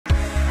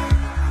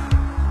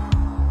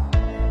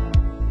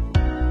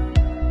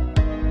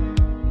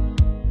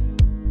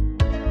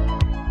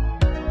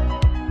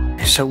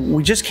So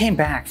we just came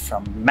back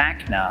from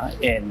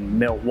MACNA in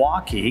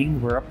Milwaukee.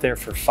 We're up there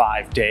for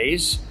 5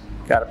 days.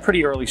 Got a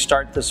pretty early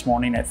start this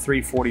morning at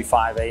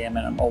 3:45 a.m.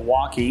 in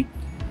Milwaukee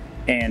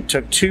and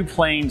took 2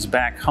 planes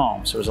back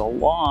home. So it was a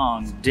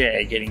long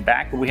day getting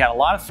back, but we had a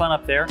lot of fun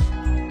up there.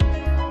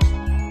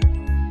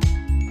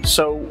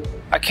 So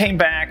I came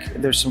back,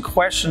 there's some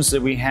questions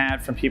that we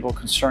had from people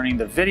concerning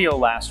the video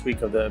last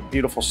week of the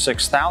beautiful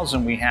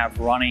 6000 we have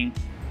running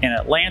in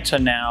Atlanta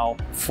now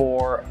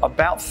for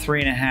about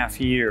 3.5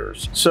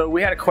 years. So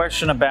we had a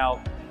question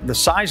about the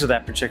size of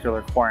that particular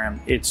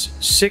aquarium. It's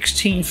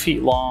 16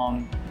 feet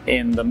long.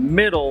 In the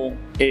middle,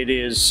 it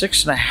is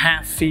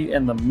 6.5 feet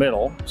in the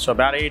middle, so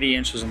about 80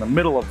 inches in the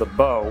middle of the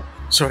bow.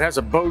 So it has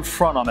a bowed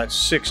front on that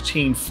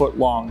 16-foot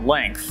long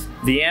length.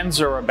 The ends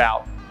are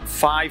about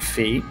 5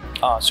 feet,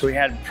 so we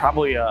had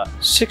probably a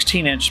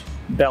 16-inch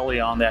belly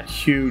on that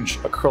huge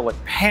acrylic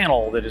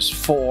panel that is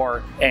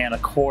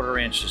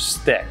 4¼ inches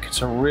thick.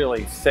 It's a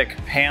really thick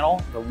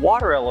panel. The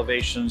water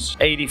elevation's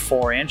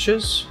 84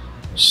 inches.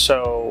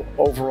 So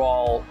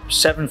overall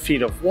 7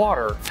 feet of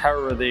water.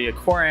 However, the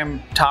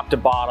aquarium top to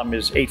bottom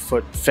is 8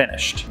 foot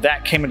finished.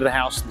 That came into the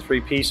house in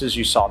 3 pieces.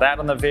 You saw that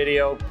on the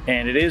video.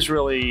 And it is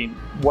really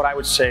what I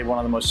would say one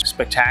of the most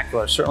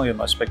spectacular, certainly the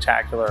most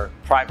spectacular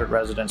private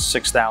residence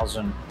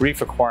 6000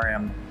 reef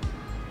aquarium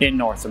in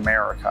North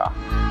America.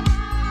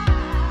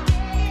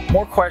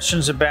 More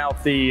questions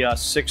about the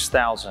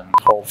 6000.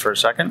 Hold for a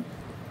second.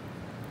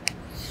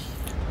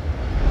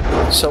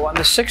 So on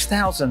the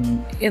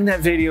 6000, in that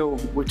video,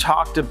 we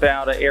talked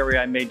about an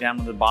area I made down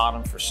at the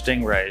bottom for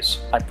stingrays.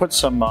 I put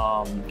some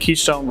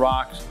keystone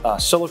rock,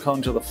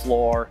 silicone to the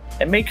floor,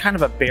 and made kind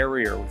of a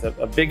barrier with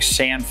a big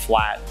sand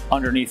flat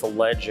underneath a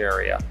ledge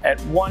area. At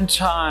one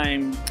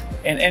time,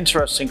 and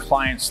interesting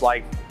clients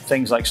like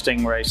things like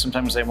stingrays,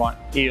 sometimes they want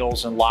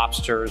eels and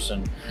lobsters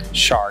and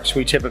sharks.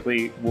 We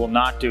typically will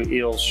not do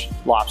eels,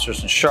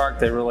 lobsters, and shark.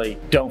 They really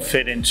don't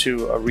fit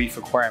into a reef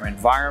aquarium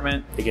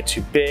environment. They get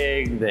too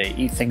big, they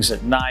eat things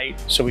at night,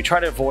 so we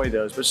try to avoid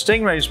those. But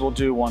stingrays we'll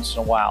do once in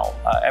a while.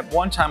 At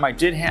one time I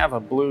did have a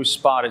blue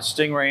spotted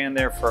stingray in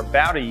there for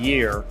about a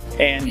year,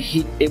 and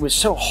it was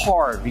so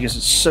hard because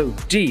it's so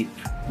deep,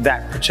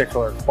 that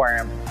particular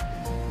aquarium,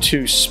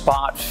 to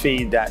spot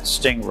feed that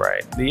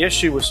stingray. The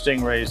issue with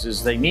stingrays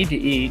is they need to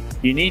eat,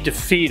 you need to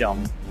feed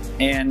them,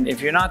 and if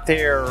you're not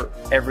there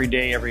every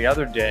day, every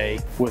other day,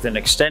 with an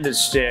extended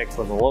stick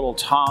with a little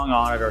tongue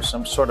on it or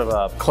some sort of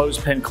a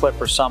clothespin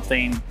clip or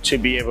something to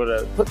be able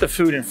to put the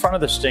food in front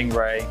of the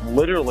stingray,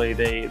 literally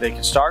they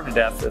can starve to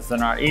death if they're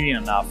not eating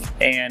enough.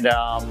 And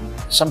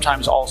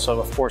sometimes also,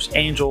 of course,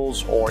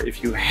 angels, or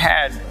if you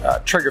had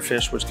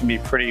triggerfish, which can be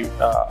pretty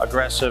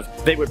aggressive,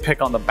 they would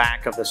pick on the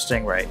back of the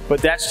stingray.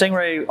 But that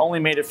stingray only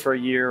made it for a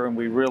year, and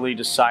we really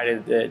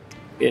decided that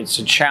it's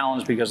a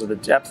challenge because of the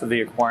depth of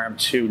the aquarium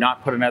to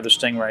not put another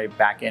stingray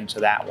back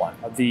into that one.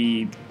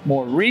 The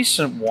more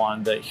recent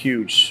one, the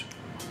huge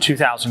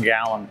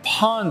 2,000-gallon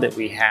pond that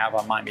we have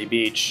on Miami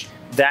Beach,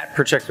 that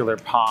particular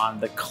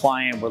pond, the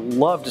client would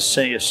love to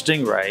see a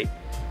stingray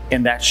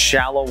in that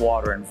shallow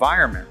water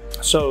environment.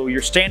 So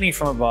you're standing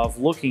from above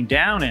looking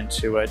down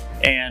into it,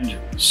 and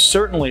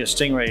certainly a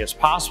stingray is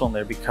possible in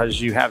there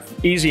because you have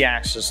easy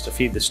access to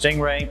feed the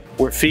stingray.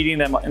 We're feeding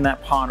them in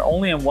that pond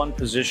only in one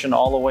position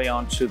all the way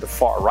onto the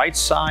far right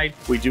side.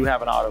 We do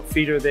have an auto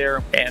feeder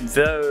there, and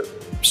the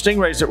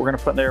stingrays that we're going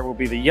to put in there will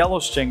be the yellow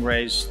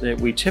stingrays that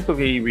we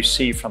typically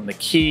receive from the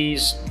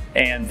Keys,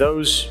 and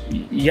those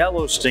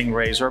yellow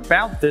stingrays are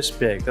about this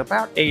big,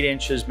 about 8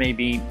 inches,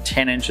 maybe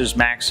 10 inches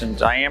max in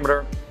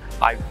diameter.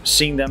 I've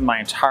seen them my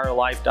entire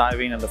life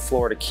diving in the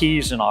Florida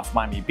Keys and off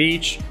Miami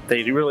Beach.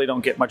 They really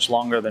don't get much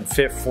longer than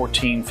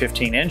 14,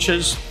 15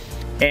 inches.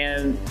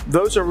 And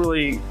those are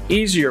really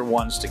easier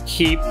ones to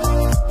keep.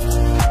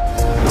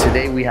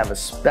 Today we have a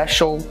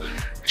special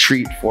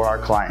treat for our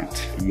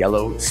client,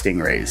 yellow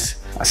stingrays.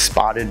 A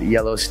spotted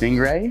yellow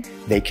stingray.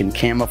 They can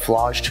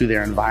camouflage to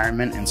their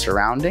environment and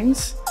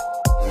surroundings.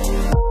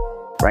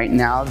 Right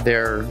now,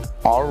 they're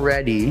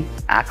already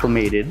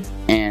acclimated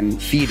and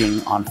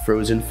feeding on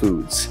frozen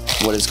foods.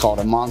 What is called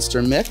a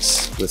monster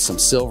mix with some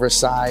silver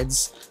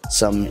sides,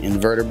 some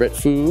invertebrate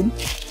food,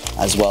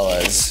 as well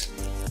as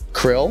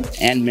krill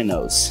and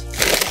minnows.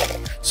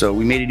 So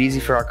we made it easy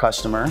for our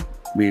customer.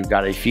 We've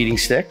got a feeding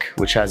stick,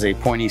 which has a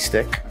pointy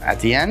stick at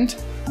the end.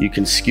 You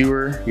can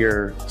skewer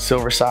your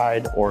silver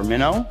side or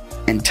minnow,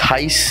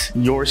 entice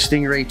your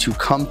stingray to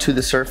come to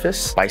the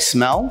surface by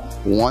smell.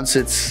 Once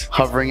it's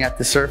hovering at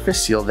the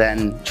surface, you'll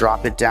then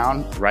drop it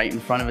down right in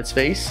front of its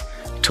face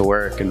to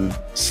where it can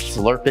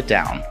slurp it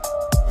down.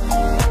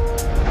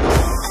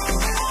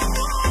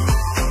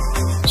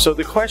 So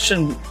the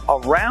question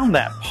around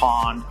that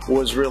pond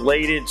was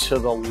related to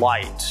the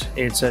light.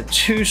 It's a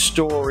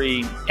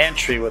 2-story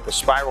entry with a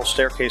spiral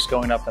staircase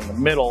going up in the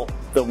middle.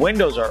 The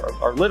windows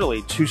are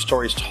literally 2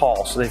 stories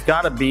tall, so they've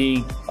got to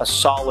be a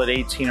solid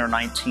 18 or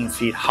 19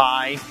 feet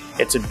high.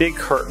 It's a big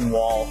curtain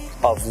wall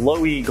of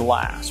low E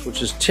glass,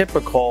 which is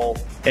typical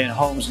in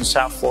homes in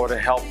South Florida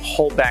to help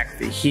hold back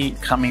the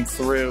heat coming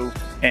through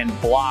and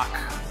block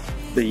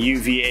the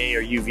UVA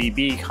or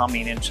UVB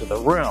coming into the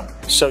room.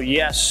 So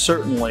yes,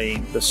 certainly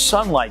the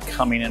sunlight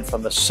coming in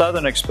from the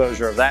southern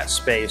exposure of that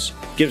space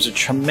gives a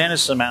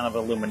tremendous amount of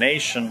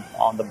illumination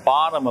on the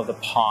bottom of the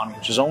pond,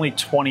 which is only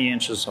 20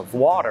 inches of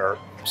water.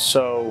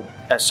 So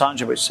as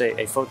Sanjay would say,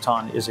 a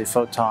photon is a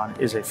photon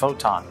is a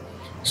photon.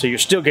 So you're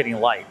still getting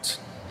light.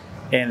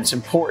 And it's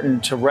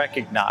important to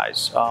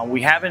recognize.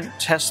 We haven't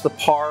tested the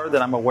PURE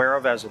that I'm aware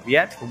of as of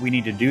yet, but we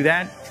need to do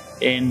that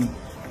in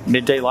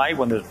midday light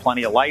when there's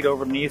plenty of light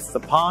underneath the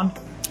pond.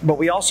 But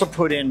we also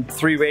put in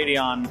 3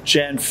 Radion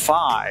Gen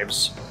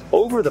 5s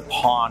over the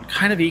pond,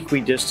 kind of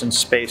equidistant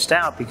spaced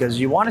out, because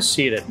you want to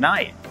see it at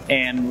night.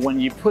 And when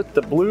you put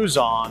the blues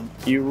on,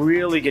 you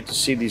really get to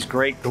see these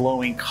great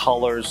glowing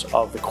colors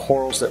of the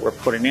corals that we're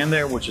putting in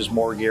there, which is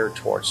more geared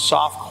towards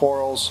soft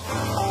corals.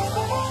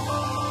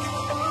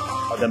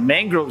 The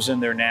mangroves in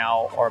there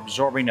now are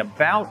absorbing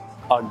about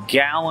a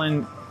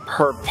gallon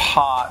per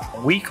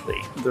pot weekly.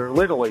 They're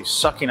literally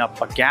sucking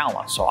up a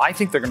gallon. So I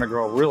think they're going to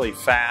grow really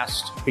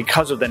fast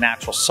because of the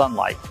natural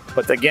sunlight.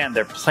 But again,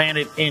 they're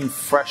planted in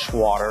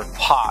freshwater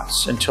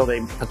pots until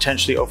they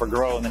potentially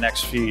overgrow in the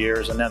next few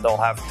years, and then they'll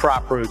have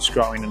prop roots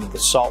growing into the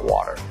salt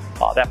water.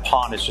 That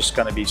pond is just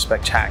going to be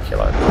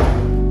spectacular.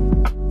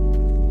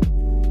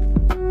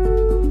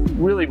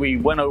 Really, we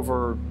went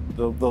over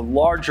the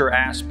larger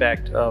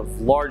aspect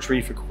of large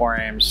reef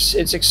aquariums.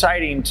 It's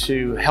exciting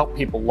to help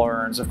people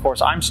learn. Of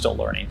course, I'm still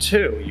learning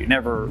too. You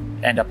never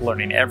end up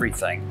learning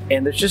everything.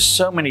 And there's just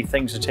so many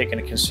things to take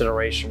into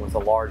consideration with a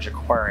large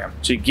aquarium.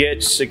 To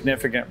get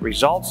significant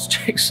results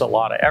takes a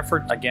lot of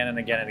effort again and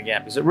again and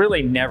again, because it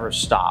really never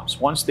stops.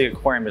 Once the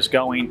aquarium is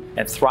going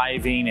and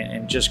thriving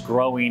and just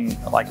growing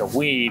like a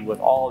weed with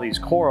all these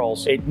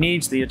corals, it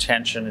needs the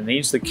attention, it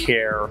needs the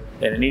care,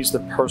 and it needs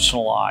the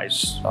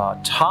personalized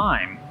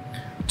time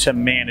to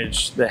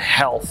manage the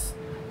health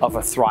of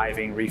a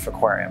thriving reef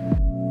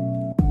aquarium.